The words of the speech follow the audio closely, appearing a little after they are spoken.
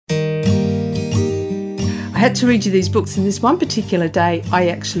had to read you these books, and this one particular day I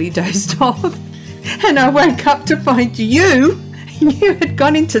actually dozed off, and I woke up to find you had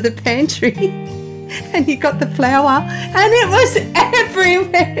gone into the pantry and you got the flour and it was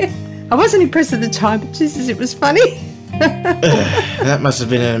everywhere. I wasn't impressed at the time, but Jesus, it was funny. That must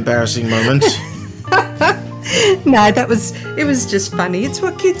have been an embarrassing moment. No, it was just funny. It's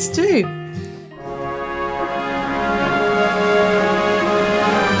what kids do.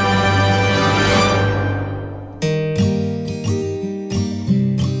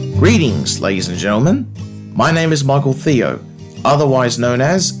 Greetings, ladies and gentlemen. My name is Michael Theo, otherwise known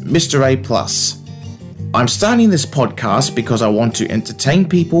as Mr. A+. I'm starting this podcast because I want to entertain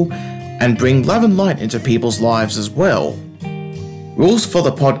people and bring love and light into people's lives as well. Rules for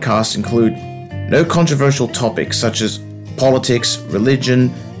the podcast include no controversial topics such as politics,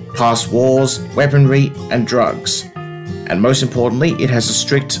 religion, past wars, weaponry, and drugs. And most importantly, it has a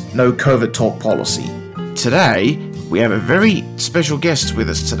strict no COVID talk policy. Today, we have a very special guest with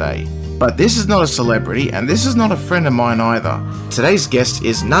us today. But this is not a celebrity, and this is not a friend of mine either. Today's guest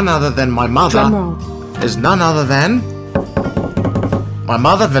is none other than my mother. Is none other than my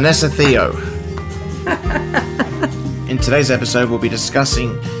mother, Vanessa Theo. In today's episode, we'll be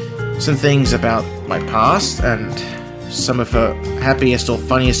discussing some things about my past and some of her happiest or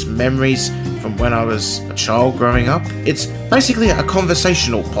funniest memories from when I was a child growing up. It's basically a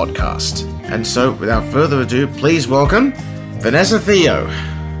conversational podcast. And so, without further ado, please welcome Vanessa Theo.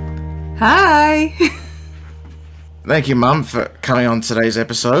 Hi. Thank you, Mum, for coming on today's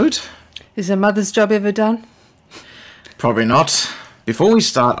episode. Is a mother's job ever done? Probably not. Before we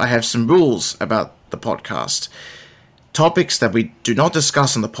start, I have some rules about the podcast. Topics that we do not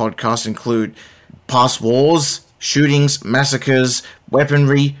discuss on the podcast include past wars, shootings, massacres,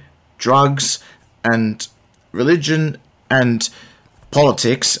 weaponry, drugs, and religion, and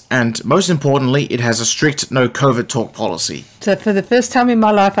politics, and most importantly, it has a strict no COVID talk policy. So for the first time in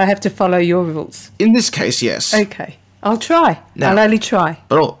my life, I have to follow your rules? In this case, yes. Okay. I'll try. I'll only try.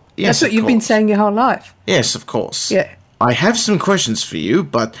 But yes, that's what you've been saying your whole life. Yes, of course. Yeah. I have some questions for you,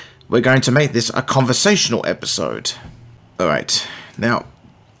 but we're going to make this a conversational episode. All right. Now,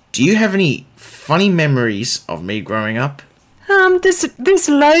 do you have any funny memories of me growing up? There's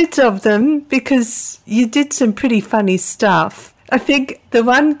loads of them because you did some pretty funny stuff. I think the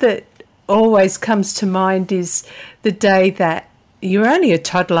one that always comes to mind is the day that you were only a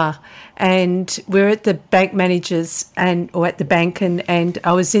toddler and we're at the bank manager's or at the bank and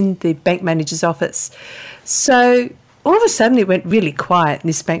I was in the bank manager's office. So all of a sudden it went really quiet and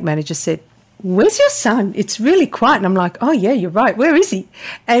this bank manager said, "Where's your son? It's really quiet." And I'm like, "Oh yeah, you're right. Where is he?"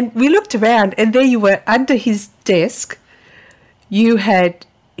 And we looked around and there you were under his desk. You had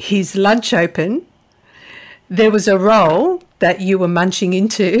his lunch open. There was a roll that you were munching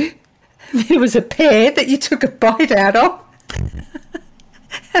into. There was a pear that you took a bite out of.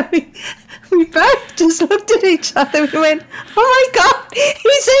 And we both just looked at each other and we went, "Oh my God,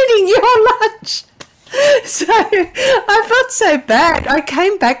 he's eating your lunch." So I felt so bad. I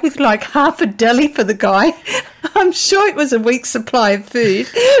came back with like half a deli for the guy. I'm sure it was a week's supply of food.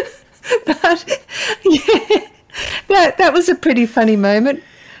 But yeah, that was a pretty funny moment.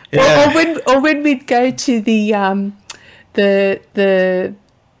 Yeah. Or when we'd go to the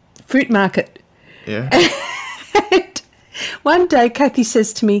fruit market. Yeah. And one day Kathy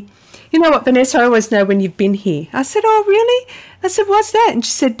says to me, "You know what, Vanessa, I always know when you've been here." I said, "Oh, really?" I said, "What's that?" And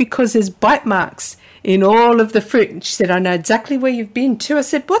she said, "Because there's bite marks in all of the fruit." And she said, "I know exactly where you've been too." I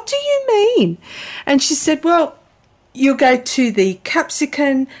said, "What do you mean?" And she said, "Well, you'll go to the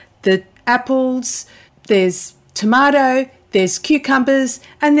capsicum, the apples, there's tomato, there's cucumbers,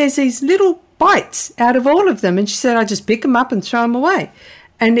 and there's these little bites out of all of them." And she said, "I just pick them up and throw them away."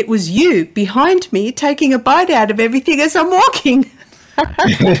 And it was you behind me taking a bite out of everything as I'm walking.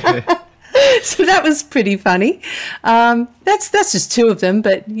 So that was pretty funny. That's just two of them,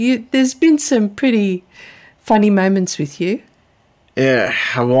 but there's been some pretty funny moments with you. Yeah,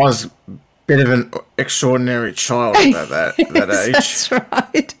 I was a bit of an extraordinary child at that age. That's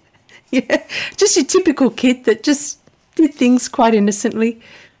right. Yeah, just your typical kid that just did things quite innocently.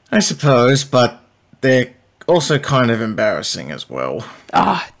 I suppose, but they're also kind of embarrassing as well.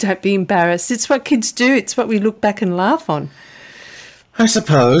 Oh, don't be embarrassed. It's what kids do. It's what we look back and laugh on. I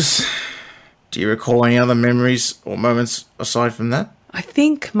suppose. Do you recall any other memories or moments aside from that? I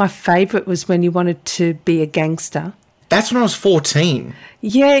think my favourite was when you wanted to be a gangster. That's when I was 14.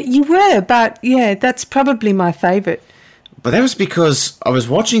 Yeah, you were, but yeah, that's probably my favourite. But that was because I was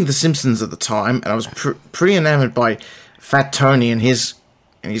watching The Simpsons at the time, and I was pretty enamoured by Fat Tony and his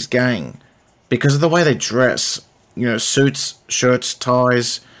gang because of the way they dress. You know, suits, shirts,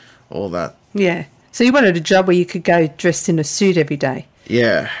 ties, all that. Yeah, So you wanted a job where you could go dressed in a suit every day.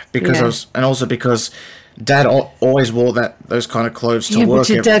 Yeah, because also because Dad always wore those kind of clothes to work but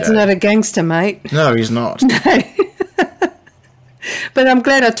your every dad's day. not a gangster, mate. No, he's not. But I'm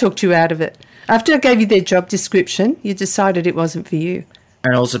glad I talked you out of it. After I gave you their job description, you decided it wasn't for you.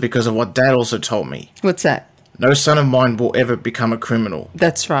 And also because of what Dad also told me. What's that? No son of mine will ever become a criminal.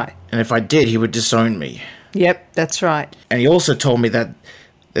 That's right. And if I did, he would disown me. Yep, that's right. And he also told me that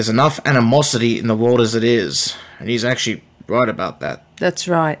there's enough animosity in the world as it is. And he's actually right about that. That's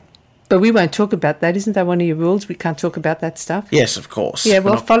right. But we won't talk about that. Isn't that one of your rules? We can't talk about that stuff? Yes, of course. Yeah,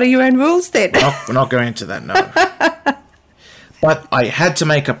 well, follow your own rules then. We're not going into that, no. But I had to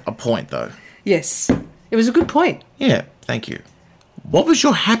make a point, though. Yes. It was a good point. Yeah, thank you. What was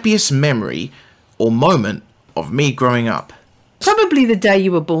your happiest memory or moment of me growing up? Probably the day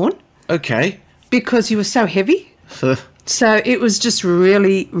you were born. Okay. Because you were so heavy. So it was just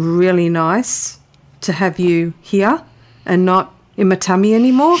really, really nice to have you here and not in my tummy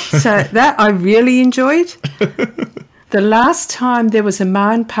anymore. So that I really enjoyed. The last time there was a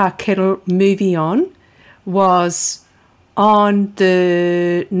Man Pa Kettle movie on was on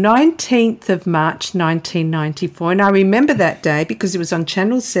the 19th of March 1994. And I remember that day because it was on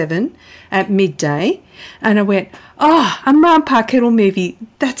Channel 7 at midday. And I went, oh, a Man Pa Kettle movie,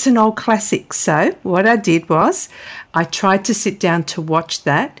 that's an old classic. So what I did was I tried to sit down to watch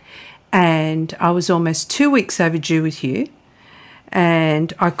that, and I was almost 2 weeks overdue with you,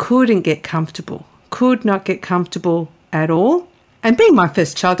 and I couldn't get comfortable, could not get comfortable at all. And being my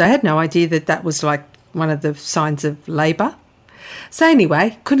first child, I had no idea that that was like one of the signs of labour. So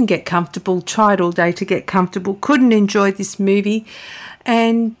anyway, couldn't get comfortable, tried all day to get comfortable, couldn't enjoy this movie.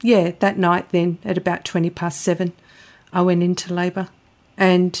 And yeah, that night then at about 7:20, I went into labour.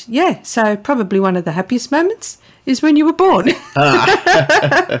 And yeah, so probably one of the happiest moments is when you were born.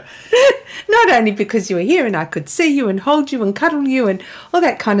 Not only because you were here and I could see you and hold you and cuddle you and all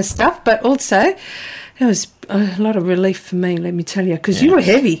that kind of stuff, but also it was a lot of relief for me, let me tell you, because you were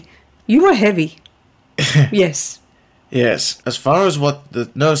heavy. You were heavy. Yes. Yes. As far as what the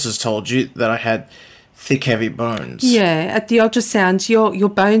nurses told you, that I had thick, heavy bones. Yeah, at the ultrasounds, your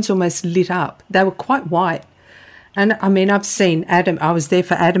bones almost lit up. They were quite white. And, I mean, I've seen Adam. I was there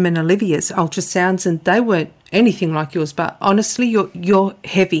for Adam and Olivia's ultrasounds, and they weren't anything like yours. But honestly, you're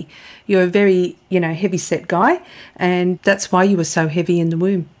heavy. You're a very, heavy-set guy, and that's why you were so heavy in the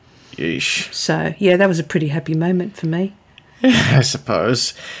womb. Yeesh. So, yeah, that was a pretty happy moment for me. I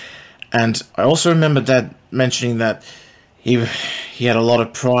suppose. And I also remember Dad mentioning that he had a lot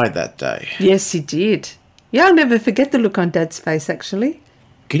of pride that day. Yes, he did. Yeah, I'll never forget the look on Dad's face, actually.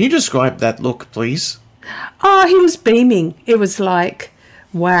 Can you describe that look, please? Oh, he was beaming. It was like,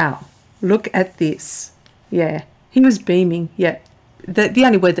 wow, look at this. Yeah, he was beaming, yeah. The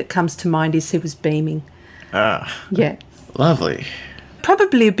only word that comes to mind is he was beaming. Ah. Yeah. Lovely.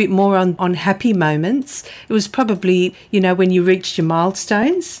 Probably a bit more on happy moments. It was probably, when you reached your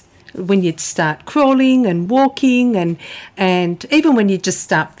milestones, when you'd start crawling and walking and even when you just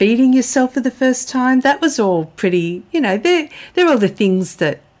start feeding yourself for the first time. That was all pretty, they're all the things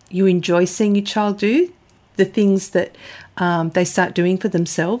that you enjoy seeing your child do, the things that they start doing for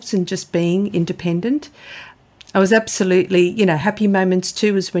themselves and just being independent. I was absolutely, happy moments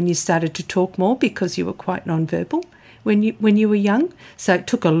too was when you started to talk more because you were quite nonverbal when you were young. So it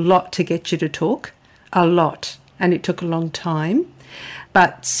took a lot to get you to talk, a lot, and it took a long time.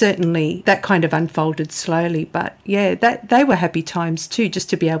 But certainly that kind of unfolded slowly. But yeah, they were happy times too, just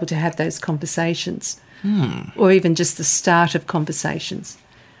to be able to have those conversations or even just the start of conversations.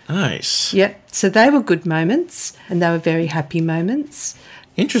 Nice. Yep. So they were good moments and they were very happy moments.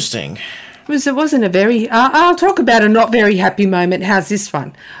 Interesting. It wasn't a very... I'll talk about a not very happy moment. How's this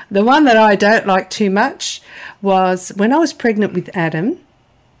one? The one that I don't like too much was when I was pregnant with Adam,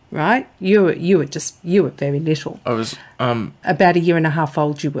 right? You were very little. I was... About 1.5 years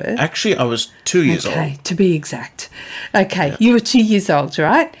old you were. Actually, I was 2 years old. Okay, to be exact. Okay, You were 2 years old,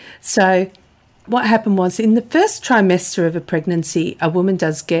 right? So what happened was in the first trimester of a pregnancy, a woman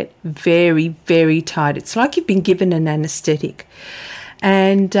does get very, very tired. It's like you've been given an anaesthetic.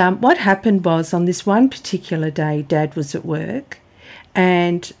 And what happened was on this one particular day, Dad was at work.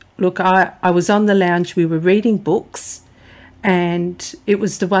 And look, I was on the lounge. We were reading books. And it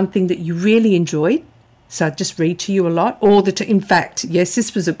was the one thing that you really enjoyed. So I'd just read to you a lot. In fact, yes,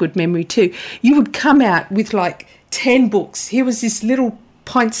 this was a good memory too. You would come out with like 10 books. Here was this little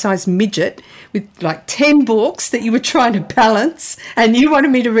pint-sized midget with like 10 books that you were trying to balance, and you wanted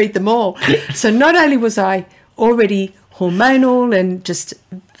me to read them all. So not only was I already hormonal and just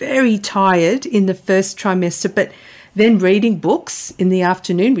very tired in the first trimester, but then reading books in the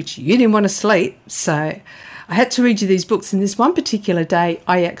afternoon, which you didn't want to sleep. So I had to read you these books. And this one particular day,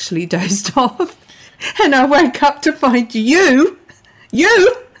 I actually dozed off. And I woke up to find you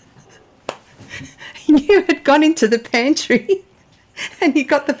had gone into the pantry and you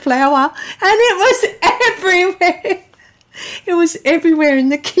got the flour, and it was everywhere. It was everywhere in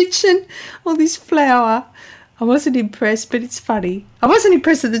the kitchen, all this flour. I wasn't impressed, but it's funny. I wasn't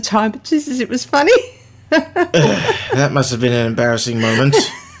impressed at the time, but Jesus, it was funny. That must have been an embarrassing moment.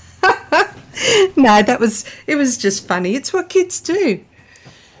 No, it was just funny. It's what kids do.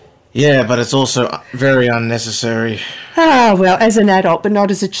 Yeah, but it's also very unnecessary. Ah, well, as an adult, but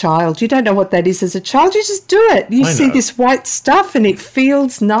not as a child. You don't know what that is as a child. You just do it. You see this white stuff and it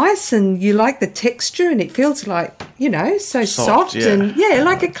feels nice and you like the texture and it feels like, so soft yeah. and,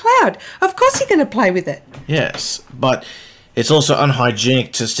 like a cloud. Of course you're going to play with it. Yes, but it's also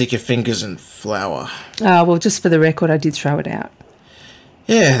unhygienic to stick your fingers in flour. Ah, well, just for the record, I did throw it out.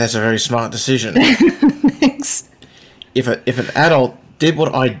 Yeah, that's a very smart decision. Thanks. If an adult did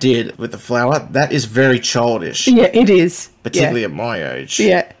what I did with the flour, that is very childish. Yeah, it is. Particularly at my age.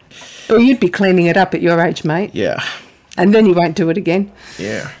 Yeah. Well, you'd be cleaning it up at your age, mate. Yeah. And then you won't do it again.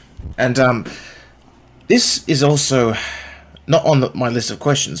 Yeah. And this is also not on my list of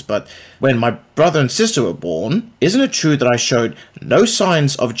questions, but when my brother and sister were born, isn't it true that I showed no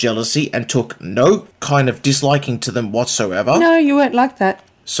signs of jealousy and took no kind of disliking to them whatsoever? No, you weren't like that.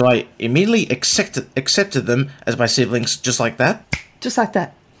 So I immediately accepted them as my siblings just like that? Just like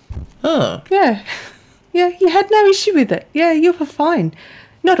that. Oh. Yeah. Yeah, you had no issue with it. Yeah, you were fine.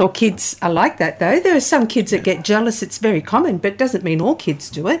 Not all kids are like that, though. There are some kids that get jealous. It's very common, but it doesn't mean all kids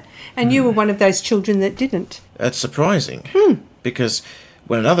do it. And you were one of those children that didn't. That's surprising. Because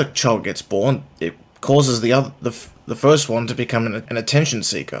when another child gets born, it causes the first one to become an attention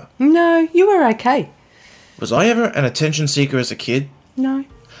seeker. No, you were okay. Was I ever an attention seeker as a kid? No.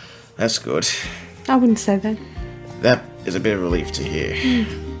 That's good. I wouldn't say that. That is a bit of relief to hear.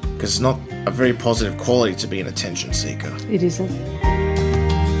 Because it's not a very positive quality to be an attention seeker. It isn't.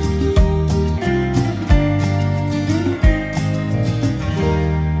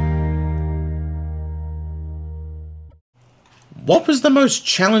 What was the most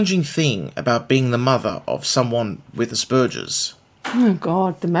challenging thing about being the mother of someone with Asperger's? Oh,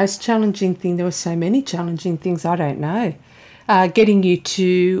 God, the most challenging thing. There were so many challenging things, I don't know. Getting you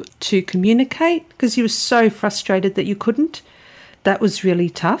to communicate because you were so frustrated that you couldn't. That was really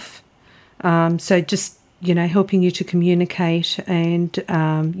tough. So just, helping you to communicate and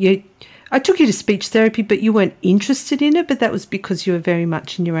I took you to speech therapy, but you weren't interested in it, but that was because you were very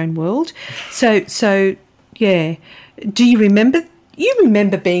much in your own world. So yeah. Do you remember? You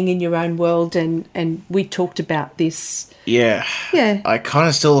remember being in your own world and we talked about this. Yeah. Yeah. I kind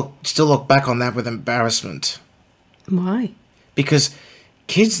of still look back on that with embarrassment. Why? Because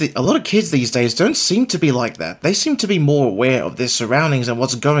a lot of kids these days don't seem to be like that. They seem to be more aware of their surroundings and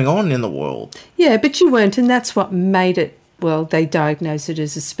what's going on in the world. Yeah, but you weren't, and that's what made it. Well, they diagnose it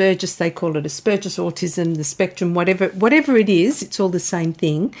as Asperger's. They call it Asperger's, autism, the spectrum, whatever it is. It's all the same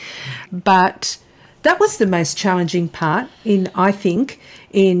thing. But that was the most challenging part I think,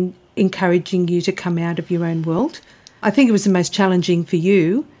 in encouraging you to come out of your own world. I think it was the most challenging for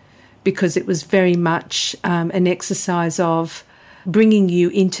you because it was very much an exercise of bringing you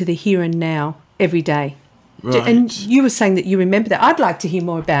into the here and now every day. Right. And you were saying that you remember that. I'd like to hear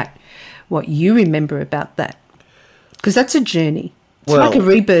more about what you remember about that because that's a journey. It's like a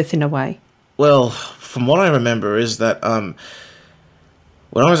rebirth in a way. Well, from what I remember is that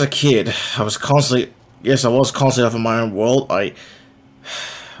when I was a kid, I was constantly off in my own world. I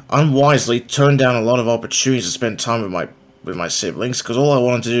unwisely turned down a lot of opportunities to spend time with my siblings because all I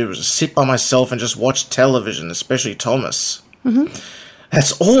wanted to do was sit by myself and just watch television, especially Thomas. Mm-hmm.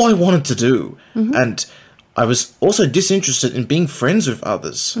 That's all I wanted to do. Mm-hmm. And I was also disinterested in being friends with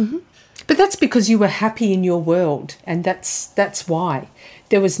others. Mm-hmm. But that's because you were happy in your world, and that's why.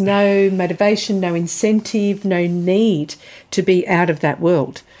 There was no motivation, no incentive, no need to be out of that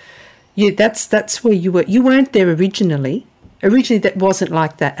world. That's where you were. You weren't there originally. Originally, that wasn't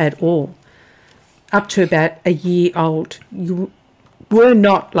like that at all. Up to about a year old, you were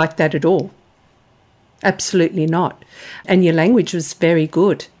not like that at all. Absolutely not. And your language was very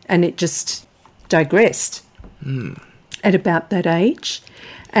good, and it just digressed at about that age.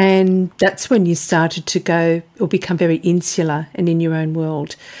 And that's when you started to go or become very insular and in your own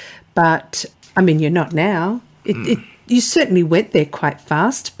world. But, I mean, you're not now. You certainly went there quite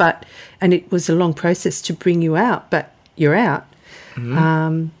fast, and it was a long process to bring you out, but you're out.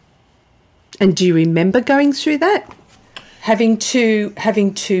 Mm-hmm. And do you remember going through that? Having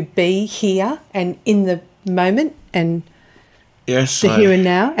to be here and in moment and Yes. the here and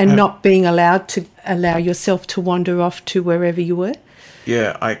now, and not being allowed to allow yourself to wander off to wherever you were?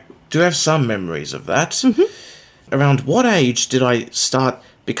 Yeah, I do have some memories of that. Mm-hmm. Around what age did I start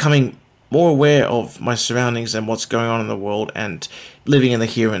becoming more aware of my surroundings and what's going on in the world and living in the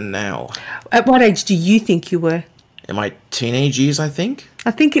here and now? At what age do you think you were? In my teenage years, I think.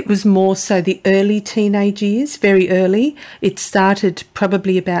 I think it was more so the early teenage years, very early. It started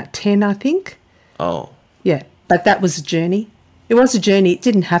probably about 10, I think. Oh, Yeah, but that was a journey. It was a journey. It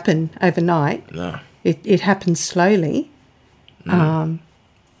didn't happen overnight. no. It happened slowly. But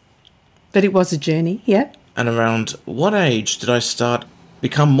it was a journey, yeah. And around what age did I start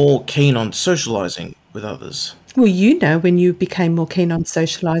become more keen on socializing with others? Well, you know when you became more keen on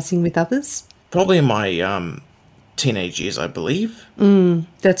socialising with others. Probably in my teenage years, I believe.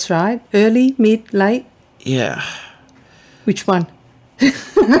 That's right. Early, mid, late? Yeah. Which one?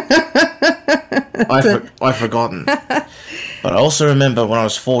 I've forgotten. But I also remember when I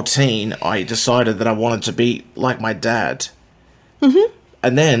was 14, I decided that I wanted to be like my dad. Mm-hmm.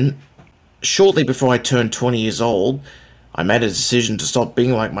 And then, shortly before I turned 20 years old, I made a decision to stop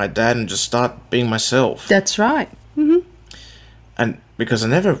being like my dad and just start being myself. That's right. And because I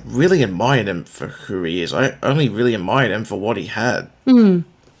never really admired him for who he is, I only really admired him for what he had.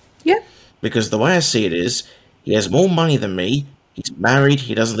 Yeah. Because the way I see it is, he has more money than me, he's married,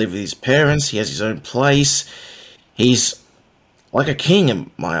 he doesn't live with his parents, he has his own place, he's like a king in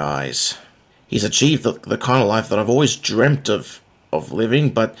my eyes. He's achieved the kind of life that I've always dreamt of living,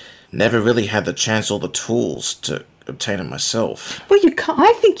 but never really had the chance or the tools to obtain it myself. Well,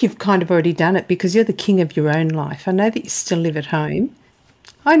 I think you've kind of already done it because you're the king of your own life. I know that you still live at home.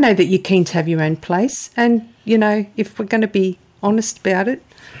 I know that you're keen to have your own place. And, you know, if we're going to be honest about it,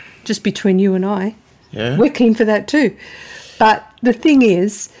 just between you and I, Yeah? we're keen for that too. But the thing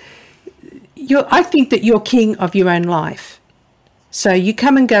is, I think that you're king of your own life. So you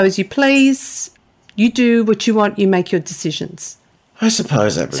come and go as you please. You do what you want. You make your decisions. I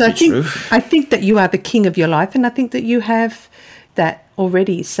suppose that would So be true. I think that you are the king of your life, and I think that you have that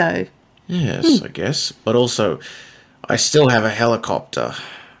already. So Yes, I guess. But also, I still have a helicopter.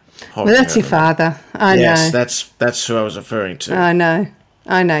 well, that's your father. I Yes, know. that's who I was referring to. I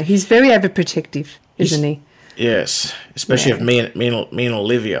know. He's very overprotective, isn't he? Yes, especially Yeah. of me and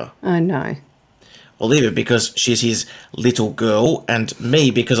Olivia. I know. Olivia because she's his little girl, and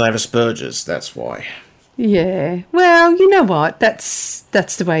me because I have Asperger's. That's why. Yeah. Well, you know what? That's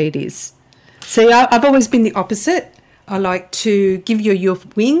the way it is. See, I've always been the opposite. I like to give you your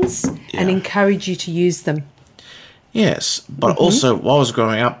wings and Yeah. encourage you to use them. Yes, but also while I was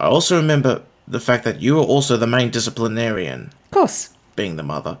growing up, I also remember the fact that you were also the main disciplinarian, Of course. being the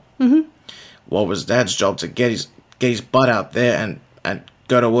mother. Mm-hmm. What was Dad's job to get his butt out there and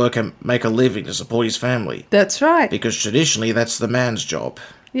go to work and make a living to support his family? That's right. Because traditionally, that's the man's job.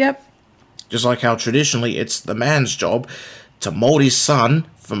 Yep. Just like how traditionally it's the man's job to mold his son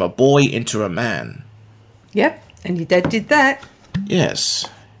from a boy into a man. Yep. And your dad did that. Yes,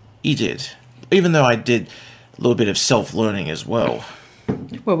 he did. Even though I did a little bit of self-learning as well.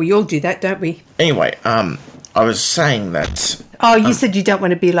 Well, we all do that, don't we? Anyway, I was saying that... Oh, you said you don't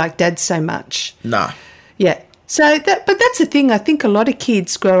want to be like Dad so much. Nah. Yeah. But that's the thing. I think a lot of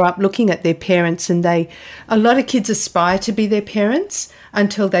kids grow up looking at their parents, and a lot of kids aspire to be their parents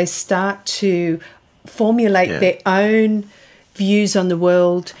until they start to formulate their own views on the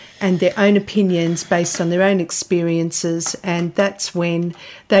world and their own opinions based on their own experiences, and that's when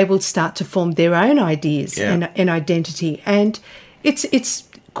they will start to form their own ideas and identity. And it's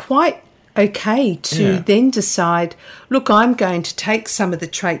quite okay to then decide, look, I'm going to take some of the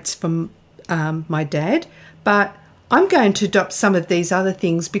traits from my dad, but I'm going to adopt some of these other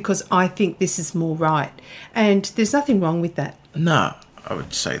things because I think this is more right. And there's nothing wrong with that. No, I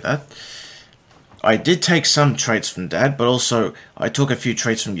would say that. I did take some traits from Dad, but also I took a few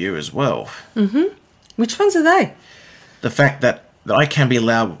traits from you as well. Which ones are they? The fact that I can be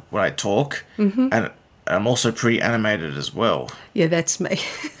loud when I talk, and I'm also pretty animated as well. Yeah, that's me.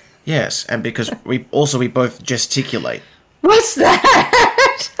 Yes, and because we both gesticulate. What's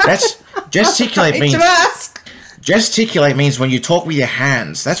that? That's gesticulate Sorry means to ask. gesticulate means when you talk with your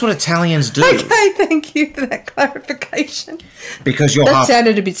hands. That's what Italians do. Okay, thank you for that clarification. Because you're That half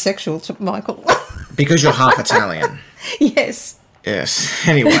sounded a bit sexual to Michael. because you're half Italian. Yes. Yes.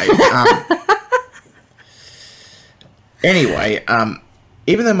 Anyway,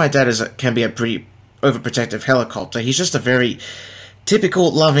 even though my dad can be a pretty overprotective helicopter, he's just a very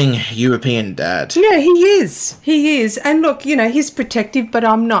typical loving European dad. Yeah, he is. He is. And look, he's protective, but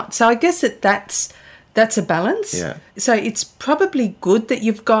I'm not. So I guess that's a balance. Yeah. So it's probably good that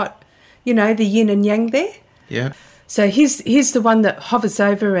you've got you know, the yin and yang there. Yeah. So he's the one that hovers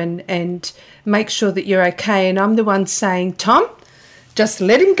over and makes sure that you're okay. And I'm the one saying, Tom, just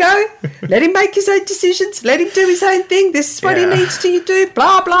let him go. Let him make his own decisions. Let him do his own thing. This is what he needs to do.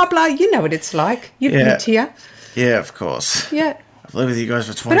 Blah, blah, blah. You know what it's like. You've lived here. Yeah, of course. Yeah. I've lived with you guys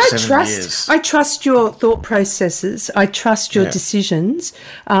for 27 years. I trust your thought processes. I trust your decisions.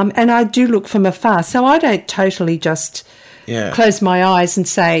 And I do look from afar. So I don't totally just close my eyes and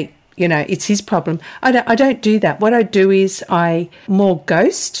say, you know, it's his problem. I don't do that. What I do is I more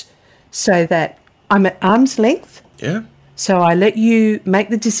ghost so that I'm at arm's length. Yeah. So I let you make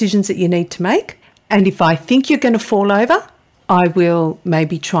the decisions that you need to make. And if I think you're going to fall over, I will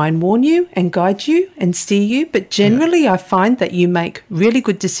maybe try and warn you and guide you and steer you. But generally, I find that you make really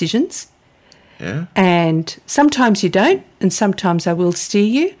good decisions. Yeah. And sometimes you don't, and sometimes I will steer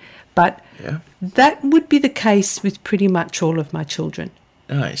you. But that would be the case with pretty much all of my children.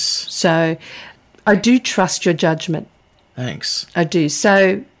 Nice. So I do trust your judgment. Thanks. I do.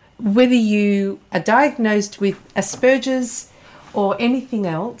 So whether you are diagnosed with Asperger's or anything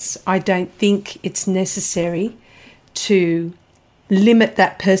else, I don't think it's necessary to limit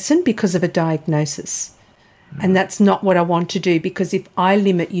that person because of a diagnosis. And that's not what I want to do, because if I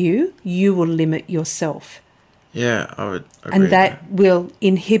limit you, you will limit yourself. Yeah, I would agree. And that will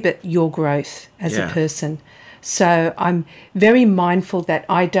inhibit your growth as a person. So I'm very mindful that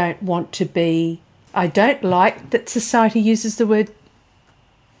I don't want to be, I don't like that society uses the word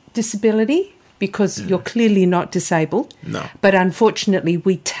disability, because you're clearly not disabled. No. But unfortunately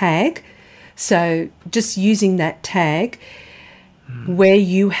we tag. So just using that tag where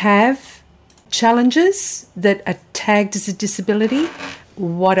you have challenges that are tagged as a disability,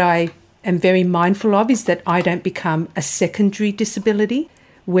 what I am very mindful of is that I don't become a secondary disability,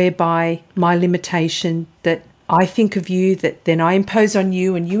 whereby my limitation that I think of you, that then I impose on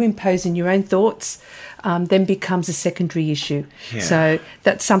you and you impose in your own thoughts, then becomes a secondary issue. Yeah. So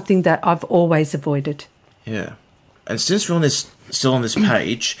that's something that I've always avoided. Yeah. And since we're still on this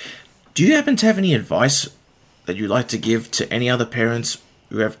page, do you happen to have any advice that you'd like to give to any other parents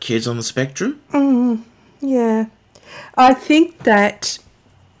who have kids on the spectrum? Yeah. I think that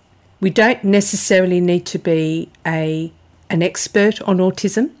we don't necessarily need to be an expert on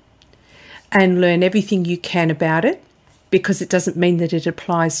autism and learn everything you can about it, because it doesn't mean that it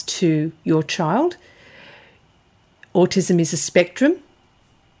applies to your child. Autism is a spectrum,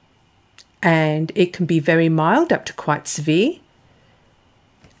 and it can be very mild up to quite severe.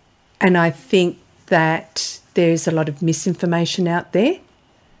 And I think that there's a lot of misinformation out there.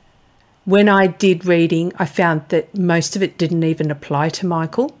 When I did reading, I found that most of it didn't even apply to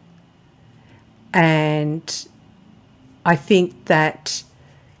Michael. And I think that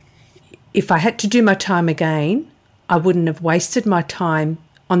if I had to do my time again, I wouldn't have wasted my time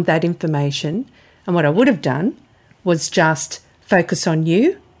on that information. And what I would have done was just focus on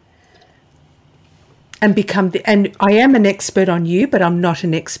you and and I am an expert on you, but I'm not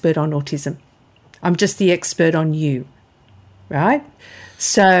an expert on autism. I'm just the expert on you, right?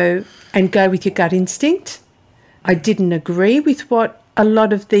 So, and go with your gut instinct. I didn't agree with what a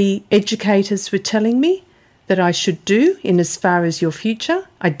lot of the educators were telling me that I should do in as far as your future.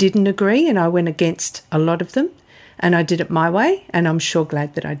 I didn't agree, and I went against a lot of them, and I did it my way, and I'm sure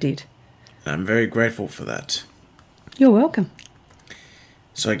glad that I did. I'm very grateful for that. You're welcome.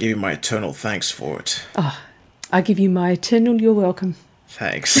 So I give you my eternal thanks for it. Oh, I give you my eternal you're welcome.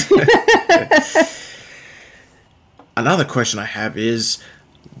 Thanks. Another question I have is,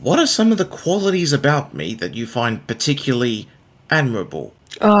 what are some of the qualities about me that you find particularly admirable?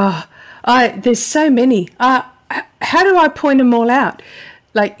 There's so many. How do I point them all out?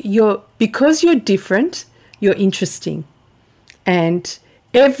 Like, because you're different, you're interesting. And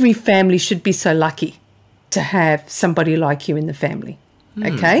every family should be so lucky to have somebody like you in the family.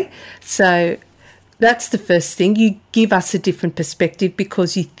 Okay? So that's the first thing. You give us a different perspective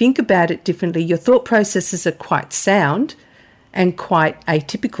because you think about it differently. Your thought processes are quite sound and quite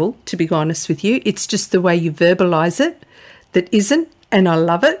atypical, to be honest with you. It's just the way you verbalise it that isn't, and I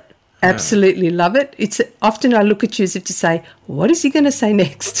love it. Absolutely love it. It's often I look at you as if to say, what is he going to say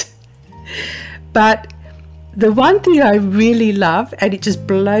next? But the one thing I really love, and it just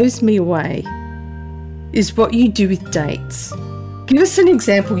blows me away, is what you do with dates. Give us an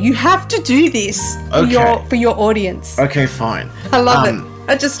example. You have to do this for your audience. Okay, fine. I love it.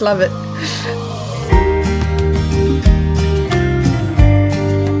 I just love it.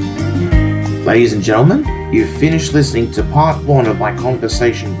 Ladies and gentlemen, you've finished listening to part 1 of my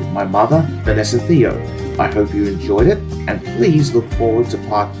conversation with my mother, Vanessa Theo. I hope you enjoyed it, and please look forward to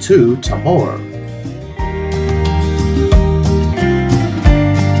part 2 tomorrow.